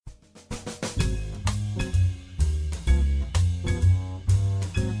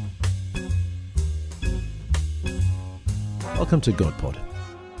Welcome to Godpod.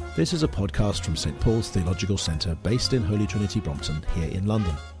 This is a podcast from St Paul's Theological Centre based in Holy Trinity, Brompton, here in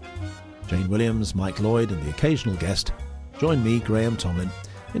London. Jane Williams, Mike Lloyd and the occasional guest join me, Graham Tomlin,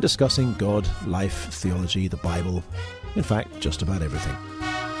 in discussing God, life, theology, the Bible, in fact, just about everything.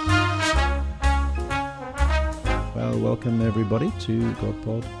 Well, welcome everybody to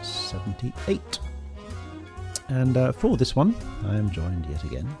Godpod 78. And for this one, I am joined yet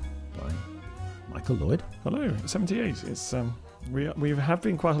again by Michael Lloyd. Hello, 78. It's we have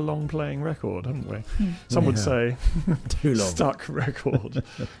been quite a long playing record, haven't we? Some would say Too long. Stuck record.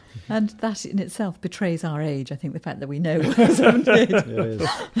 And that in itself betrays our age, I think, the fact that we know we're 78.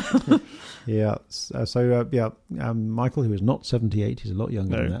 Yeah, Michael, who is not 78, he's a lot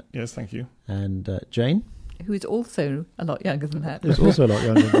younger than that. Yes, thank you. And Jane, who is also a lot younger than that. is also a lot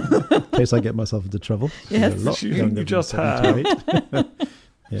younger, in case I get myself into trouble. Yes. She's a lot You younger just than 78.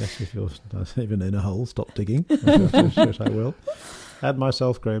 Yes, if you're even in a hole, stop digging. Yes, I will. Add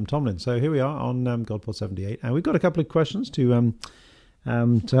myself, Graham Tomlin. So here we are on Godpod 78, and we've got a couple of questions to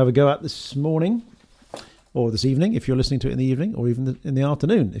have a go at this morning, or this evening if you're listening to it in the evening, or even in the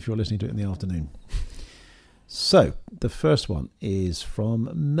afternoon if you're listening to it in the afternoon. So the first one is from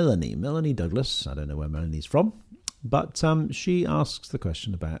Melanie Douglas. I don't know where Melanie's from, but she asks the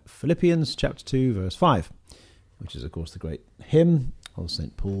question about Philippians chapter 2, verse 5, which is, of course, the great hymn of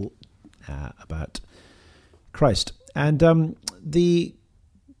St. Paul about Christ. And the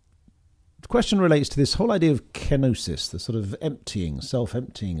question relates to this whole idea of kenosis, the sort of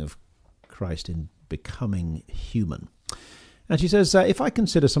self-emptying of Christ in becoming human. And she says, if I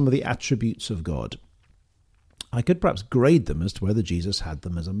consider some of the attributes of God, I could perhaps grade them as to whether Jesus had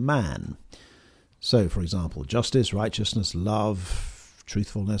them as a man. So, for example, justice, righteousness, love,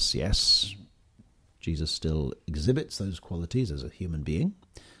 truthfulness, yes, Jesus still exhibits those qualities as a human being,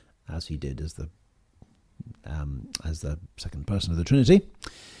 as he did as the second person of the Trinity.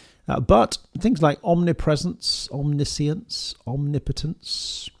 But things like omnipresence, omniscience,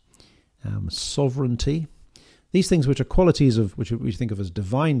 omnipotence, sovereignty, these things which are qualities of which we think of as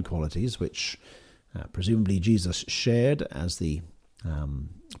divine qualities, which presumably Jesus shared as the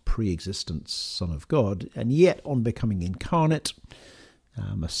pre-existent Son of God, and yet on becoming incarnate,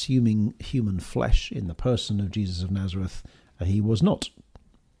 assuming human flesh in the person of Jesus of Nazareth, he was not.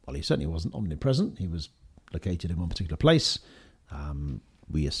 Well, he certainly wasn't omnipresent. He was located in one particular place.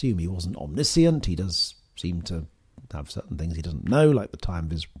 We assume he wasn't omniscient. He does seem to have certain things he doesn't know, like the time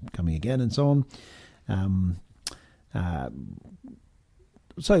of his coming again and so on.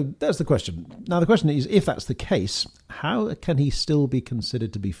 So there's the question. Now the question is, if that's the case, how can he still be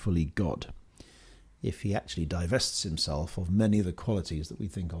considered to be fully God if he actually divests himself of many of the qualities that we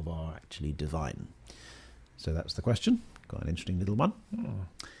think of are actually divine? So that's the question. Quite an interesting little one.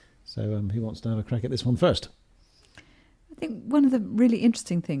 So who wants to have a crack at this one first? I think one of the really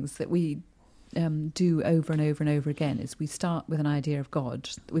interesting things that we do over and over and over again is we start with an idea of God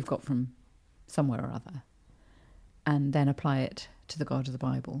that we've got from somewhere or other, and then apply it to the God of the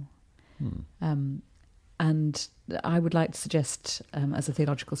Bible. And I would like to suggest, as a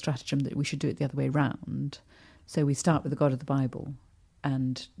theological stratagem, that we should do it the other way round. So we start with the God of the Bible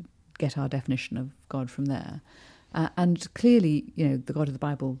and get our definition of God from there. And clearly, the God of the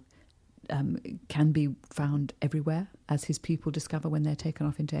Bible can be found everywhere, as his people discover when they're taken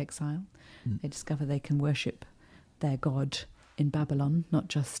off into exile. They discover they can worship their God in Babylon, not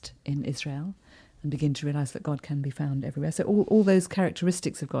just in Israel, and begin to realise that God can be found everywhere. So all those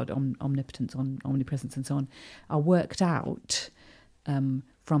characteristics of God, omnipotence, omnipresence and so on, are worked out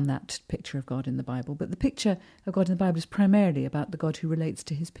from that picture of God in the Bible. But the picture of God in the Bible is primarily about the God who relates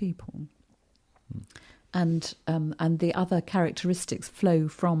to his people. And the other characteristics flow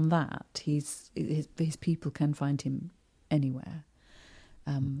from that. His people can find him anywhere.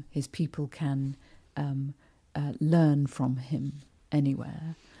 His people can learn from him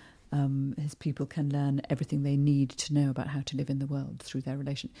anywhere. His people can learn everything they need to know about how to live in the world through their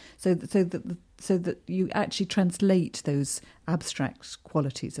relation. So that you actually translate those abstract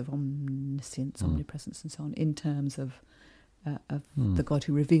qualities of omniscience, omnipresence, and so on in terms of the God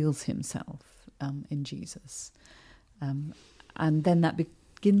who reveals himself in Jesus, and then that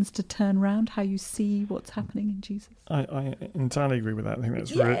begins to turn around how you see what's happening in Jesus. I entirely agree with that. I think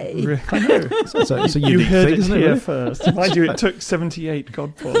that's really. I know. So you heard thing, it isn't here really? first. Mind you, it took 78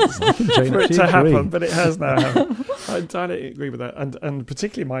 Godpods for it to happen, but it has now happened. I entirely agree with that, and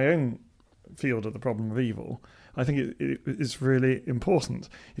particularly my own field of the problem of evil. I think it is really important.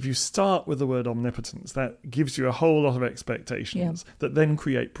 If you start with the word omnipotence, that gives you a whole lot of expectations that then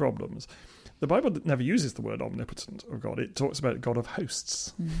create problems. The Bible never uses the word omnipotent of God. It talks about God of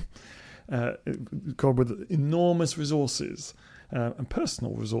hosts. God with enormous resources and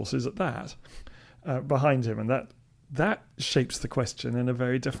personal resources at that behind him, and that shapes the question in a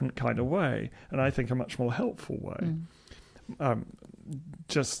very different kind of way, and I think a much more helpful way.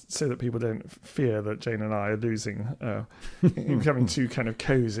 Just so that people don't fear that Jane and I are losing, becoming too kind of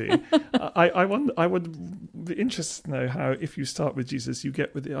cozy. I would be interested to know how, if you start with Jesus, you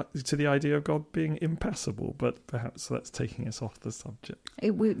get to the idea of God being impassible, but perhaps that's taking us off the subject.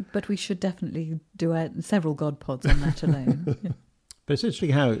 But we should definitely do several God pods on that alone. Yeah. But it's interesting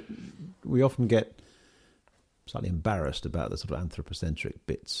how we often get slightly embarrassed about the sort of anthropocentric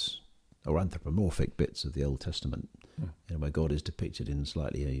bits or anthropomorphic bits of the Old Testament, where God is depicted in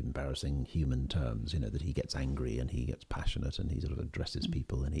slightly embarrassing human terms, that he gets angry and he gets passionate and he sort of addresses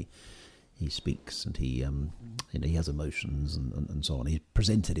people and he speaks and he has emotions and so on. He's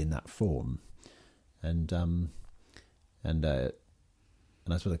presented in that form, and I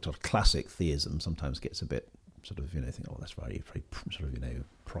suppose the sort of classic theism sometimes gets a bit sort of think, oh, that's very sort of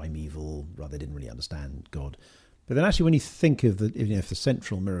primeval, rather they didn't really understand God. But then actually, when you think of if the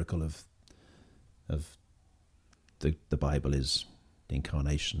central miracle of the Bible is the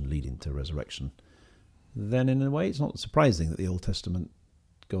incarnation leading to resurrection, then in a way it's not surprising that the Old Testament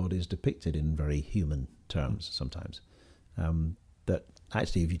God is depicted in very human terms sometimes. That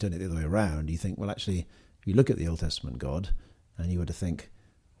actually, if you turn it the other way around, you think, well, actually, if you look at the Old Testament God and you were to think,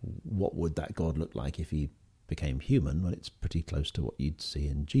 what would that God look like if he became human? Well, it's pretty close to what you'd see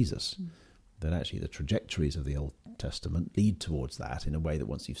in Jesus. That actually the trajectories of the Old Testament lead towards that in a way that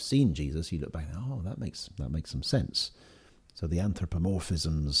once you've seen Jesus, you look back and that makes some sense. So the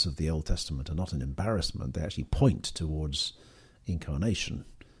anthropomorphisms of the Old Testament are not an embarrassment. They actually point towards incarnation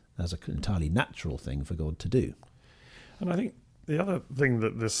as an entirely natural thing for God to do. And I think the other thing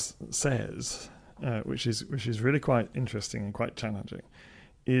that this says, which is really quite interesting and quite challenging,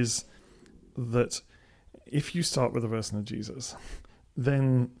 is that if you start with the person of Jesus,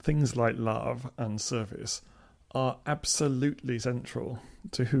 then things like love and service are absolutely central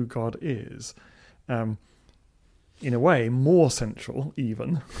to who God is. In a way, more central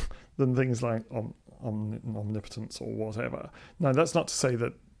even than things like omnipotence or whatever. Now, that's not to say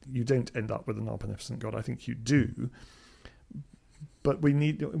that you don't end up with an omnipotent God. I think you do. But we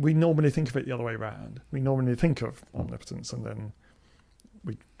normally think of it the other way around. We normally think of omnipotence and then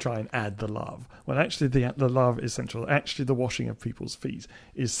we try and add the love. Well, actually, the love is central. Actually, the washing of people's feet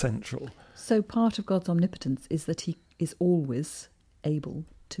is central. So part of God's omnipotence is that he is always able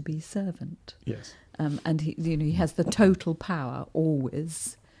to be servant. Yes. And he has the total power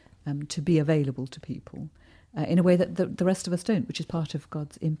always to be available to people in a way that the rest of us don't, which is part of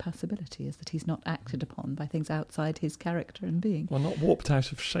God's impassibility, is that he's not acted upon by things outside his character and being. Well, not warped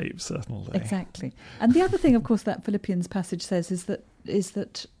out of shape, certainly. Exactly. And the other thing, of course, that Philippians passage says is that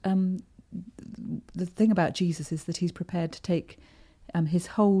the thing about Jesus is that he's prepared to take his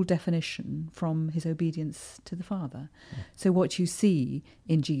whole definition from his obedience to the Father. So what you see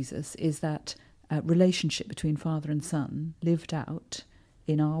in Jesus is that relationship between Father and Son lived out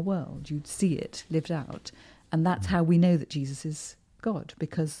in our world. You'd see it lived out. And that's how we know that Jesus is God,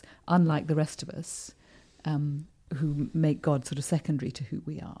 because unlike the rest of us, who make God sort of secondary to who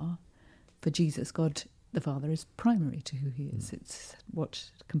we are, for Jesus, God the Father is primary to who he is. It's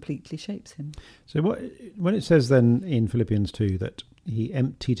what completely shapes him. So when it says then in Philippians 2 that he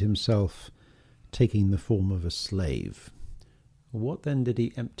emptied himself, taking the form of a slave, what then did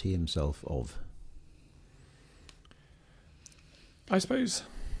he empty himself of? I suppose,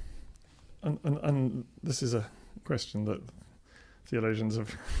 and this is a question that theologians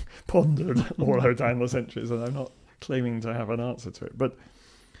have pondered all over down the centuries, and I'm not claiming to have an answer to it, but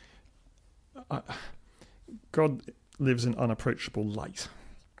God lives in unapproachable light.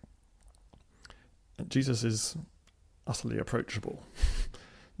 Jesus is utterly approachable.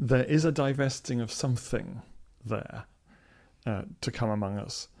 There is a divesting of something there to come among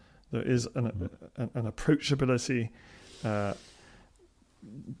us. There is an approachability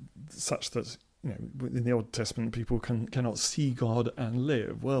such that in the Old Testament people cannot see God and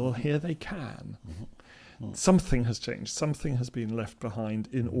live. Well, here they can. Something has changed. Something has been left behind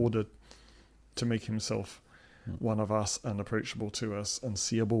in order to make himself one of us and approachable to us and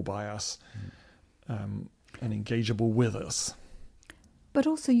seeable by us and engageable with us. But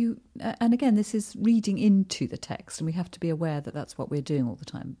also and again, this is reading into the text, and we have to be aware that that's what we're doing all the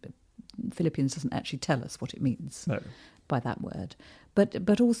time. Philippians doesn't actually tell us what it means by that word.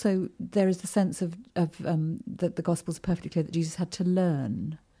 But also there is the sense of that the Gospels are perfectly clear that Jesus had to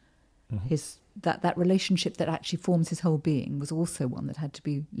learn his that relationship that actually forms his whole being was also one that had to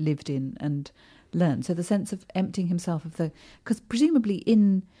be lived in and learned. So the sense of emptying himself of because presumably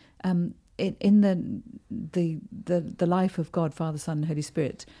in in the life of God, Father, Son, and Holy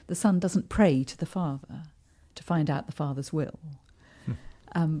Spirit, the Son doesn't pray to the Father to find out the Father's will.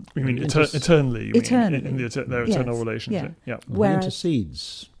 You mean eternally? Eternally. In their eternal relationship. Yeah. He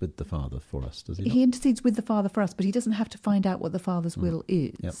intercedes with the Father for us, does he not? He intercedes with the Father for us, but he doesn't have to find out what the Father's will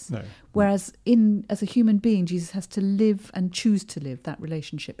is. Yep. No. Whereas as a human being, Jesus has to live and choose to live that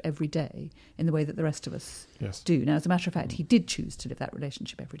relationship every day in the way that the rest of us do. Now, as a matter of fact, he did choose to live that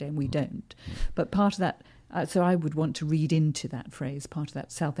relationship every day, and we don't. But part of that, so I would want to read into that phrase, part of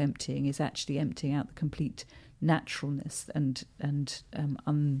that self-emptying is actually emptying out the complete naturalness and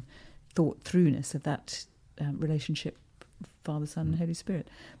unthought throughness of that relationship, Father, Son, and Holy Spirit.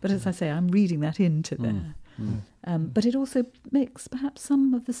 But as I say, I'm reading that into there. But it also makes perhaps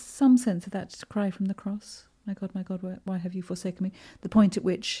some sense of that cry from the cross. My God, why have you forsaken me? The point at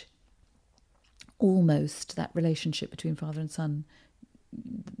which almost that relationship between Father and Son,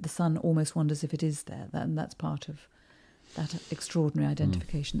 the Son almost wonders if it is there, and that's part of that extraordinary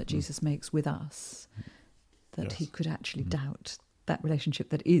identification that Jesus makes with us. That he could actually doubt that relationship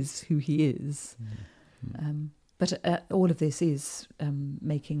that is who he is. But all of this is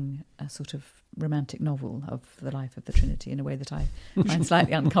making a sort of romantic novel of the life of the Trinity in a way that I find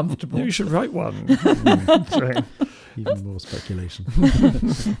slightly uncomfortable. You should write one. Even more speculation.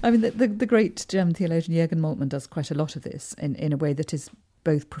 I mean, the great German theologian Jürgen Moltmann does quite a lot of this in a way that is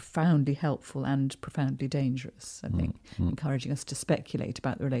both profoundly helpful and profoundly dangerous, I think, encouraging us to speculate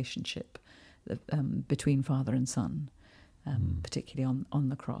about the relationship between Father and Son, particularly on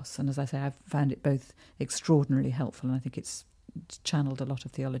the cross. And as I say, I've found it both extraordinarily helpful, and I think it's channeled a lot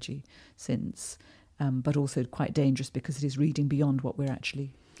of theology since, but also quite dangerous because it is reading beyond what we're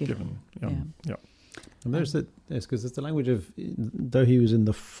actually given. Yeah. And there's because there's the language of, though he was in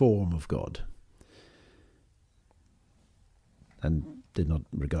the form of God, and did not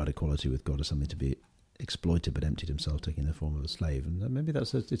regard equality with God as something to be exploited, but emptied himself, taking the form of a slave. And maybe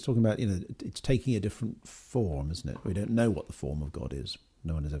it's talking about, it's taking a different form, isn't it? We don't know what the form of God is.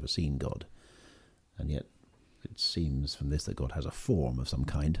 No one has ever seen God. And yet it seems from this that God has a form of some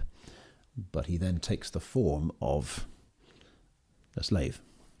kind, but he then takes the form of a slave,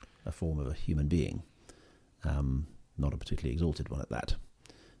 a form of a human being, not a particularly exalted one at that.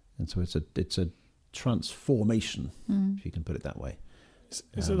 And so it's a transformation, if you can put it that way.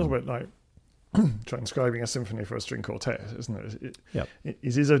 It's a little bit like transcribing a symphony for a string quartet, isn't it? It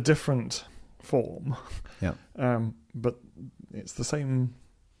is a different form, but it's the same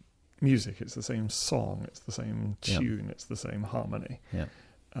music, it's the same song, it's the same tune, it's the same harmony,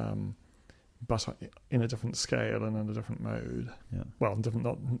 but in a different scale and in a different mode. Well,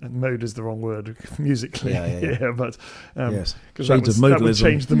 mode is the wrong word musically here, but because that would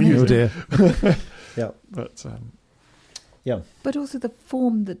change the music. But also the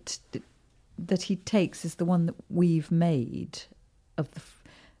form that he takes is the one that we've made of the.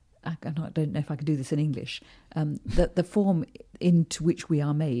 I don't know if I can do this in English. That the form into which we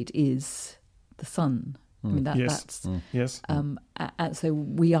are made is the Son. I mean that's yes. So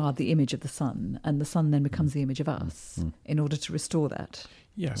we are the image of the Son, and the Son then becomes the image of us in order to restore that.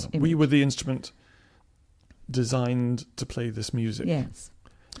 Yes, image. We were the instrument designed to play this music. Yes,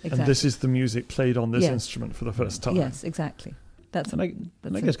 exactly. And this is the music played on this instrument for the first time. Yes, exactly. I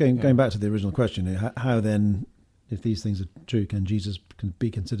guess going back to the original question, how then, if these things are true, can Jesus be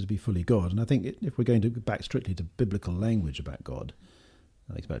considered to be fully God? And I think if we're going to go back strictly to biblical language about God,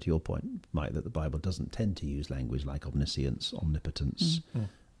 I think it's back to your point, Mike, that the Bible doesn't tend to use language like omniscience, omnipotence.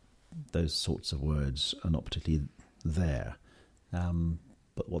 Those sorts of words are not particularly there.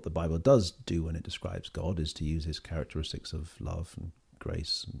 But what the Bible does do when it describes God is to use his characteristics of love and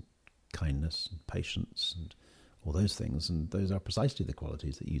grace and kindness and patience and all those things. And those are precisely the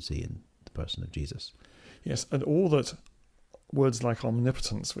qualities that you see in the person of Jesus. Yes, and all that words like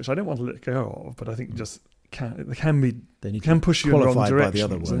omnipotence, which I don't want to let go of, but I think just can push you in the wrong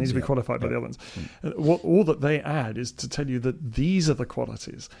directions. They need to be qualified by the other ones. All that they add is to tell you that these are the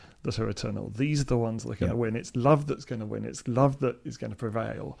qualities that are eternal. These are the ones that are going to win. It's love that's going to win. It's love that is going to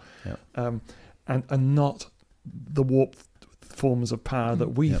prevail, and not the warped forms of power that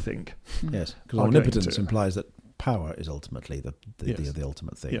we think. Yes, because omnipotence implies that power is ultimately the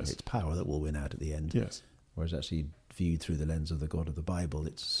ultimate thing. Yes. It's power that will win out at the end. Yes. Whereas actually viewed through the lens of the God of the Bible,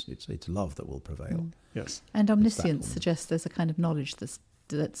 it's love that will prevail. Yes. And omniscience suggests there's a kind of knowledge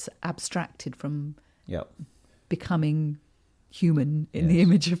that's abstracted from becoming human in the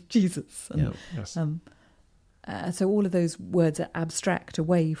image of Jesus. And, so all of those words are abstract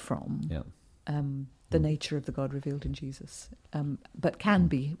away from the nature of the God revealed in Jesus, but can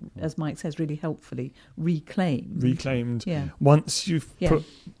be, as Mike says, really helpfully reclaimed. Once you've put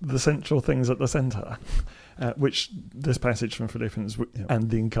the central things at the centre, which this passage from Philippians and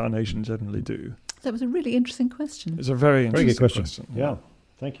the Incarnation generally do. That was a really interesting question. It's a very good question. Yeah.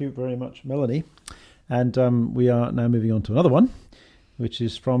 Thank you very much, Melanie. And we are now moving on to another one, which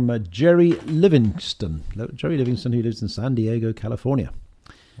is from Jerry Livingston. Jerry Livingston, who lives in San Diego, California.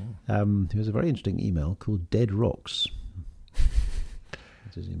 Who has a very interesting email called Dead Rocks.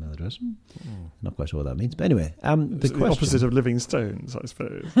 That's his email address. Not quite sure what that means. But anyway, the opposite of living stones, I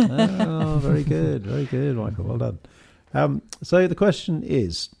suppose. Oh, very good, Michael. Well done. So the question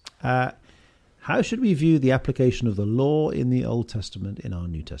is, how should we view the application of the law in the Old Testament in our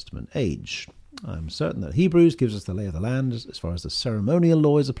New Testament age? I'm certain that Hebrews gives us the lay of the land as far as the ceremonial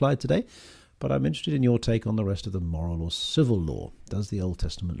law is applied today, but I'm interested in your take on the rest of the moral or civil law. Does the Old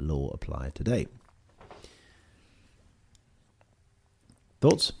Testament law apply today?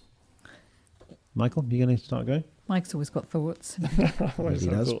 Thoughts? Michael, you going to start going? Mike's always got thoughts. Always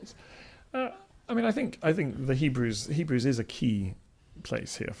have thoughts. I think the Hebrews is a key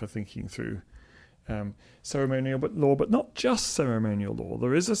place here for thinking through ceremonial law, but not just ceremonial law.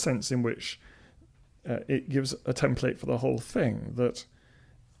 There is a sense in which it gives a template for the whole thing, that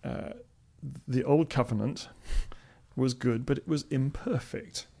the Old Covenant was good, but it was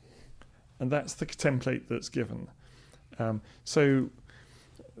imperfect. And that's the template that's given. So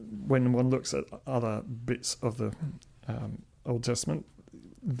when one looks at other bits of the Old Testament,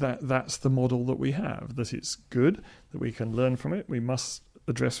 that's the model that we have, that it's good, that we can learn from it, we must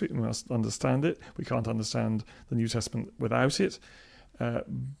address it, we must understand it. We can't understand the New Testament without it.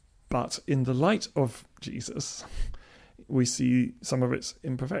 But in the light of Jesus, we see some of its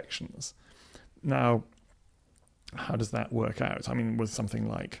imperfections. Now, how does that work out? I mean, with something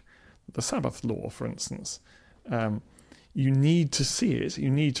like the Sabbath law, for instance, you need to see it, you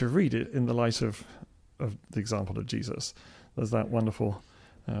need to read it in the light of the example of Jesus. There's that wonderful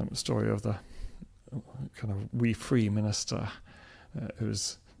story of the kind of wee free minister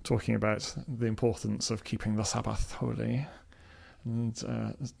who's talking about the importance of keeping the Sabbath holy,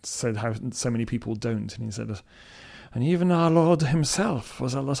 and said how so many people don't. And he said, and even our Lord himself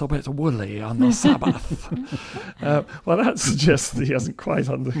was a little bit woolly on the Sabbath. Well, that suggests that he hasn't quite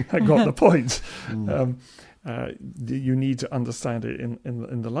got the point. You need to understand it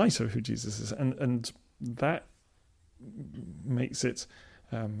in the light of who Jesus is, and that makes it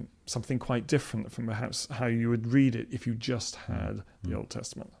something quite different from perhaps how you would read it if you just had the Old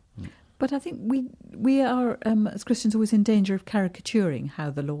Testament. But I think we are, as Christians, always in danger of caricaturing how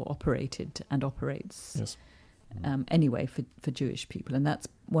the law operated and operates. Yes. Anyway, for Jewish people. And that's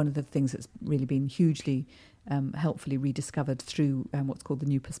one of the things that's really been hugely helpfully rediscovered through what's called the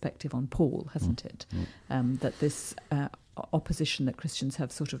new perspective on Paul, hasn't it? That this opposition that Christians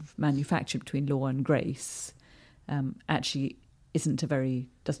have sort of manufactured between law and grace actually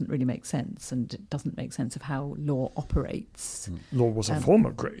doesn't really make sense, and it doesn't make sense of how law operates. Law was a form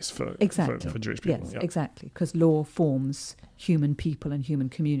of grace for Jewish people. Yes, exactly, because law forms human people and human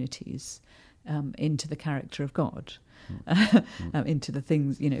communities into the character of God, into the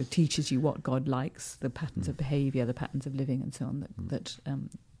things, teaches you what God likes, the patterns of behaviour, the patterns of living, and so on,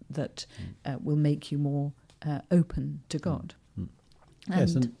 that will make you more open to God.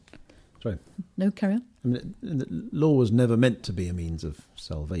 Yes, and sorry. No, carry on. I mean, the law was never meant to be a means of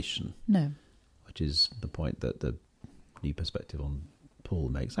salvation. No. Which is the point that the new perspective on Paul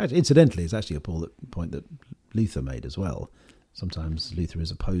makes. Incidentally, it's actually a point that Luther made as well. Sometimes Luther is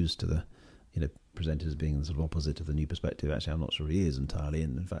opposed to the, presented as being the sort of opposite of the new perspective. Actually, I'm not sure he is entirely.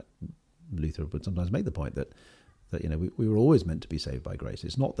 And in fact, Luther would sometimes make the point that we were always meant to be saved by grace.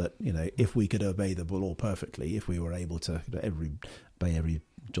 It's not that, if we could obey the law perfectly, if we were able to obey every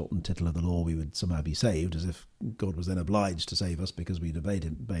jot and tittle of the law, we would somehow be saved, as if God was then obliged to save us because we'd obeyed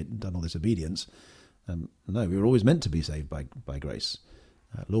him, done all this obedience. No, we were always meant to be saved by grace.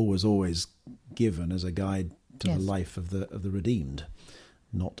 Law was always given as a guide to the life of the redeemed,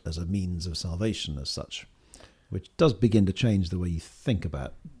 not as a means of salvation as such, which does begin to change the way you think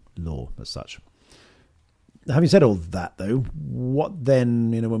about law as such. Having said all that, though, what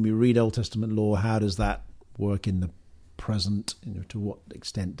then, when we read Old Testament law, how does that work in the present? To what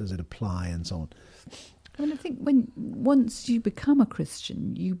extent does it apply, and so on? I mean, I think once you become a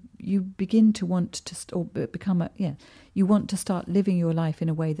Christian, you begin to want to you want to start living your life in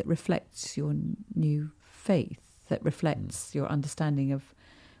a way that reflects your new faith, that reflects your understanding of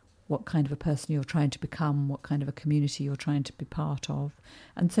what kind of a person you're trying to become, what kind of a community you're trying to be part of,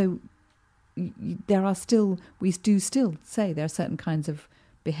 and so we do still say there are certain kinds of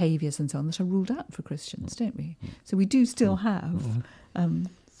behaviours and so on that are ruled out for Christians, don't we? So we do still have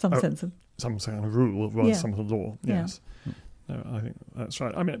some sense of... Some kind of rule rather some of the law, yes. Yeah. No, I think that's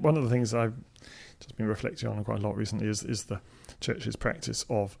right. I mean, one of the things I've just been reflecting on quite a lot recently is the Church's practice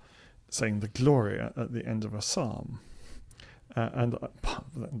of saying the Gloria at the end of a psalm. And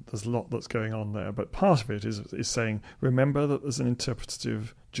there's a lot that's going on there, but part of it is saying, remember that there's an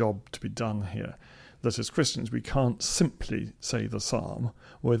interpretative job to be done here. That as Christians we can't simply say the psalm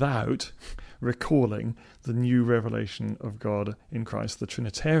without recalling the new revelation of God in Christ, the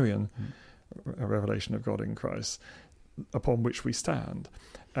Trinitarian revelation of God in Christ, upon which we stand.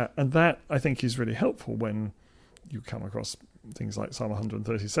 And that, I think, is really helpful when you come across things like Psalm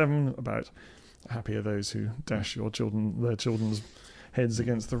 137 about happy are those who dash their children's heads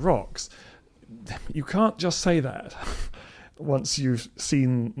against the rocks. You can't just say that once you've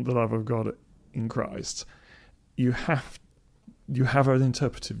seen the love of God in Christ. You have an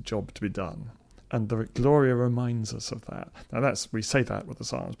interpretive job to be done, and the Gloria reminds us of that. Now we say that with the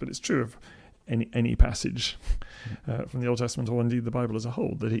Psalms, but it's true of any passage from the Old Testament, or indeed the Bible as a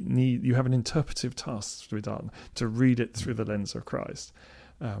whole, that you have an interpretive task to be done, to read it through the lens of Christ,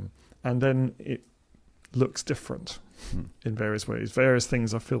 and then it looks different in various ways. Various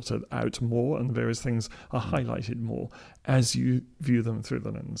things are filtered out more, and various things are highlighted more as you view them through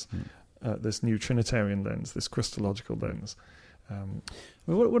the lens. This new Trinitarian lens, this Christological lens.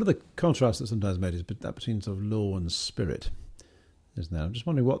 What are the contrasts that sometimes made is that between sort of law and spirit? Isn't there? I'm just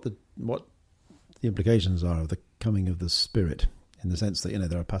wondering what the implications are of the coming of the Spirit, in the sense that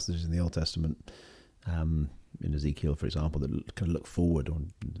there are passages in the Old Testament, in Ezekiel, for example, that kind of look forward, or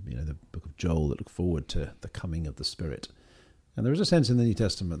the book of Joel that look forward to the coming of the Spirit. And there is a sense in the New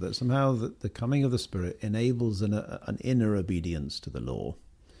Testament that somehow the coming of the Spirit enables an inner obedience to the law,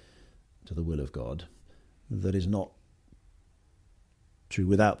 to the will of God, that is not true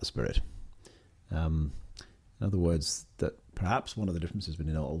without the Spirit. In other words, that perhaps one of the differences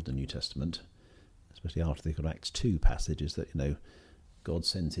between Old and New Testament, especially after the Acts 2 passage, is that God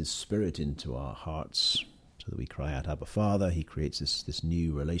sends his Spirit into our hearts so that we cry out, Abba, Father. He creates this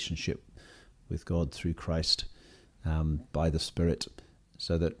new relationship with God through Christ by the Spirit,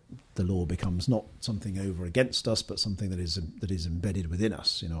 so that the law becomes not something over against us, but something that is embedded within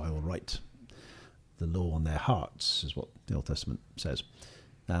us. I will write the law on their hearts, is what the Old Testament says.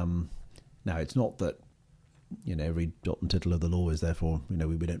 Now, it's not that every dot and tittle of the law is therefore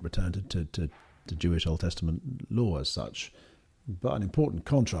we don't return to Jewish Old Testament law as such. But an important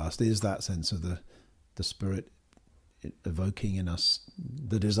contrast is that sense of the Spirit evoking in us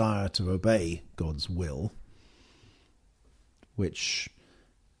the desire to obey God's will, which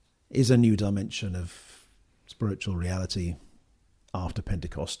is a new dimension of spiritual reality after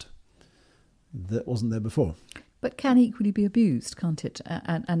Pentecost that wasn't there before. But can equally be abused, can't it?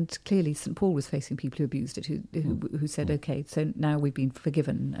 And clearly St. Paul was facing people who abused it, who said, okay, so now we've been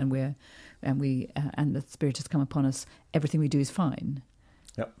forgiven and and the Spirit has come upon us, everything we do is fine.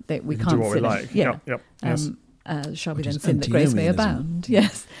 Yep. That we can can't do what sin. we like. Yeah. Yep. Yes. Shall Which we then is sin that grace may abound?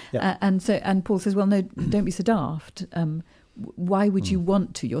 Yes. Yep. And Paul says, well, no, don't be so daft. Why would you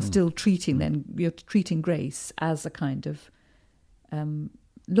want to? You're still you're treating grace as a kind of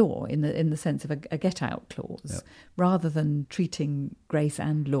law in the sense of a get out clause, rather than treating grace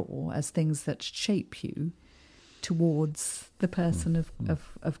and law as things that shape you towards the person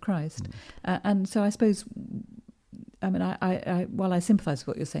of Christ. And so I suppose, I while I sympathise with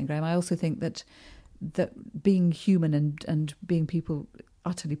what you're saying, Graham, I also think that being human and being people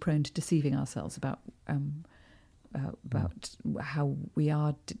utterly prone to deceiving ourselves about how we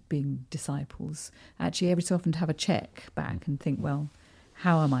are being disciples, actually every so often to have a check back and think, well,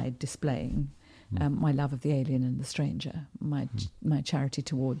 how am I displaying my love of the alien and the stranger, my charity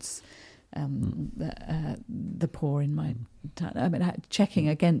towards the poor in my time? Checking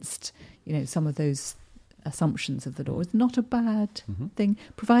against some of those assumptions of the law is not a bad thing,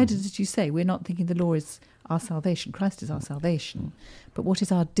 provided, as you say, we're not thinking the law is our salvation. Christ is our salvation, but what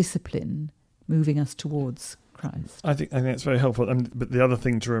is our discipline moving us towards Christ? I think that's very helpful. But the other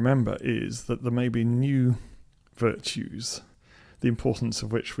thing to remember is that there may be new virtues, the importance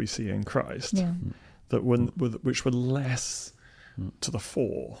of which we see in Christ, which were less to the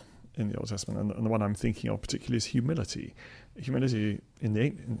fore in the Old Testament. And the one I'm thinking of particularly is humility. Humility in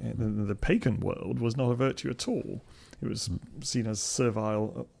the pagan world was not a virtue at all. It was seen as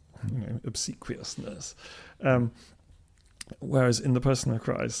servile, obsequiousness. Whereas in the person of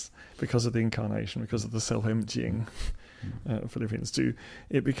Christ, because of the incarnation, because of the self-emptying, Philippians 2,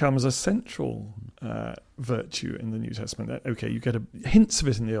 it becomes a central virtue in the New Testament. You get hints of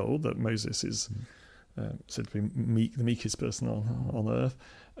it in the Old, that Moses is said to be the meekest person on earth.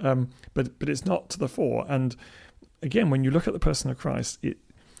 But it's not to the fore. And again, when you look at the person of Christ, it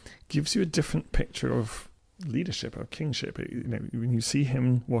gives you a different picture of leadership, of kingship. When you see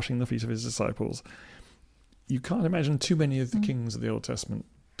him washing the feet of his disciples, you can't imagine too many of the kings of the Old Testament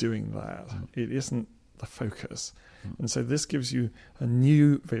doing that. It isn't the focus. And so this gives you a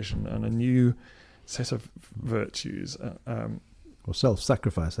new vision and a new set of virtues. Or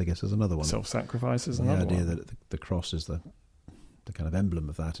self-sacrifice, I guess, is another one. Self-sacrifice is another one. The idea that the cross is the kind of emblem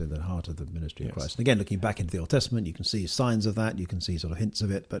of that in the heart of the ministry of Christ. And again, looking back into the Old Testament, you can see signs of that, you can see sort of hints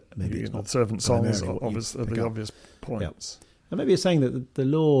of it, but maybe it's not. The servant songs are the obvious points. Yeah. And maybe it's saying that the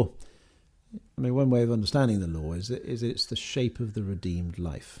law, I mean, one way of understanding the law is it's the shape of the redeemed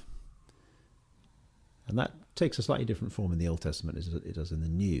life. And that takes a slightly different form in the Old Testament as it does in the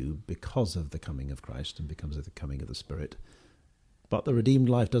New because of the coming of Christ and because of the coming of the Spirit. But the redeemed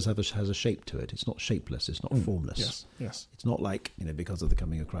life has a shape to it. It's not shapeless. It's not formless. Yes. It's not like, because of the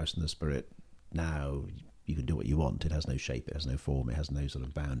coming of Christ and the Spirit, now you can do what you want. It has no shape. It has no form. It has no sort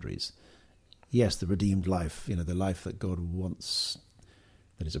of boundaries. Yes, the redeemed life, the life that God wants,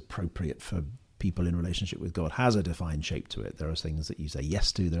 that is appropriate for people in relationship with God, has a defined shape to it. There are things that you say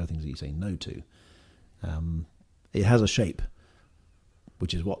yes to. There are things that you say no to. It has a shape,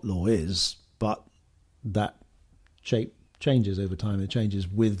 which is what law is, but that shape changes over time. It changes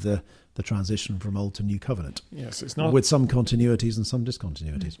with the transition from old to new covenant. Yes, it's not with some continuities and some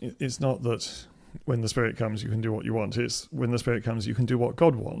discontinuities. It's not that when the Spirit comes you can do what you want. It's when the Spirit comes you can do what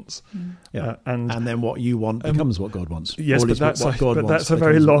God wants. And then what you want becomes what God wants. Yes, but that's a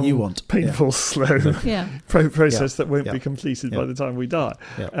very long, painful, slow process that won't be completed by the time we die.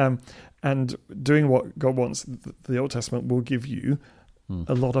 And doing what God wants, the Old Testament will give you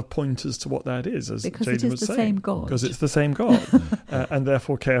a lot of pointers to what that is, as because Jaden was saying. Same God. Because it's the same God. And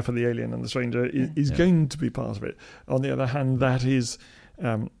therefore care for the alien and the stranger is going to be part of it. On the other hand, that is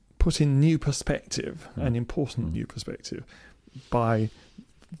put in new perspective, an important new perspective, by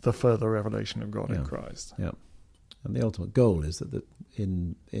the further revelation of God in Christ. Yeah. And the ultimate goal is that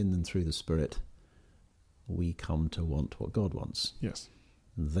in and through the Spirit, we come to want what God wants. Yes.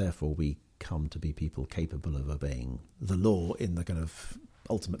 And therefore we come to be people capable of obeying the law in the kind of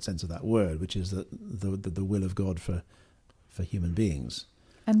ultimate sense of that word, which is the will of God for human beings.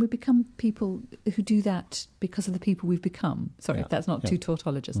 And we become people who do that because of the people we've become. Sorry, if that's not too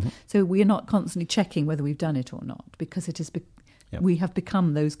tautologous. Mm-hmm. So we are not constantly checking whether we've done it or not, because it is we have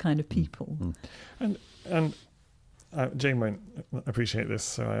become those kind of people. Mm-hmm. And Jane won't appreciate this,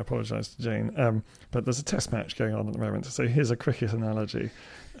 so I apologise to Jane. But there's a test match going on at the moment, so here's a cricket analogy.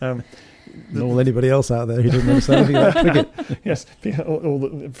 Nor anybody else out there who doesn't understand anything about cricket. Yes,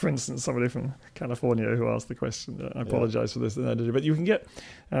 for instance, somebody from California who asked the question. I apologise for this analogy, but you can get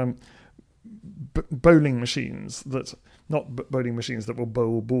bowling machines not bowling machines that will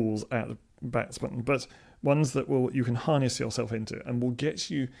bowl balls at batsmen, but ones that you can harness yourself into and will get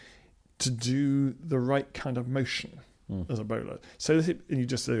you to do the right kind of motion as a bowler. So you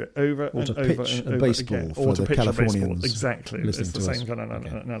just do it over and over and over baseball again. Or to pitch a baseball. Exactly. It's the same kind of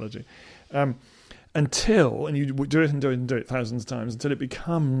analogy. And you do it and do it and do it thousands of times until it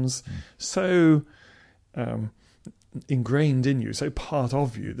becomes so ingrained in you, so part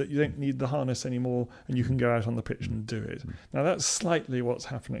of you, that you don't need the harness anymore and you can go out on the pitch and do it. Now that's slightly what's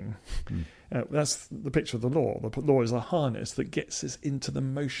happening. That's the picture of the law. The law is a harness that gets us into the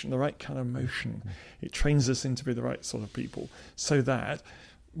motion, the right kind of motion. It trains us into be the right sort of people, so that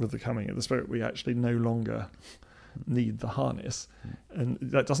with the coming of the Spirit we actually no longer need the harness. And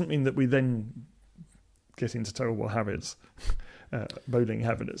that doesn't mean that we then get into terrible habits, bowling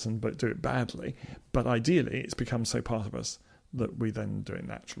habits, and do it badly. But ideally it's become so part of us that we then do it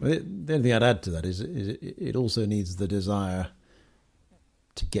naturally. The only thing I'd add to that is it also needs the desire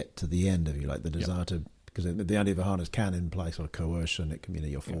to get to the end of you, like the desire to, because the idea of a harness can imply sort of coercion. It can mean that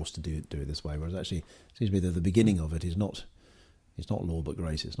you're forced to do it this way, whereas actually it seems to me that the beginning of it is not law but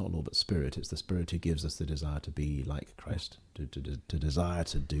grace. It's not law but Spirit. It's the Spirit who gives us the desire to be like Christ, to desire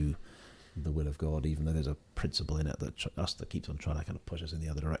to do the will of God, even though there's a principle in it that keeps on trying to kind of push us in the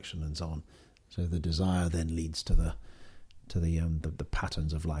other direction and so on. So the desire then leads to the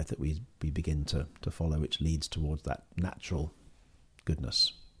patterns of life that we begin to follow, which leads towards that natural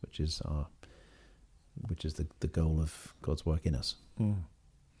goodness, which is the goal of God's work in us.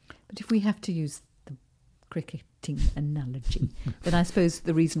 But if we have to use the cricketing analogy, then I suppose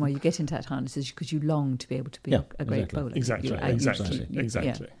the reason why you get into that harness is because you long to be able to be a great bowler. Exactly.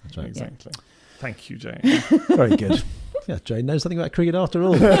 Exactly. That's right. Exactly. Thank you, Jane. Very good. Yeah, Jane knows something about cricket after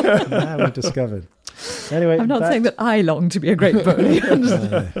all. Now we've discovered. Anyway, I'm not saying that I long to be a great bully.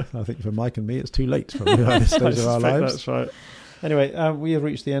 I think for Mike and me, it's too late for this stage of our lives. That's right. Anyway, we have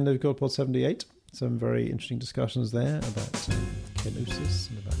reached the end of Godpod 78. Some very interesting discussions there about kenosis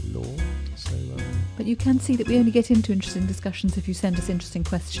and about law. So, but you can see that we only get into interesting discussions if you send us interesting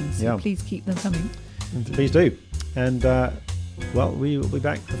questions. So please keep them coming. Indeed. Please do. And, well, we will be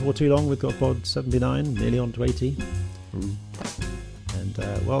back before too long with Godpod 79, nearly on to 80. Ooh. And,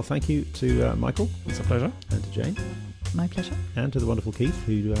 well, thank you to Michael. It's a pleasure. And to Jane. My pleasure. And to the wonderful Keith,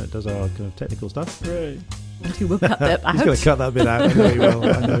 who does our kind of technical stuff. Hooray. And who will cut that out. He's going to cut that bit out. I know he will.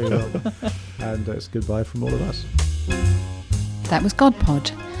 And it's goodbye from all of us. That was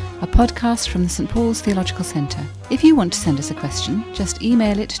Godpod, a podcast from the St Paul's Theological Centre. If you want to send us a question, just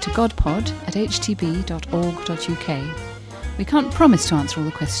email it to godpod@htb.org.uk. We can't promise to answer all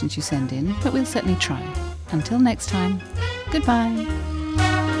the questions you send in, but we'll certainly try. Until next time, goodbye.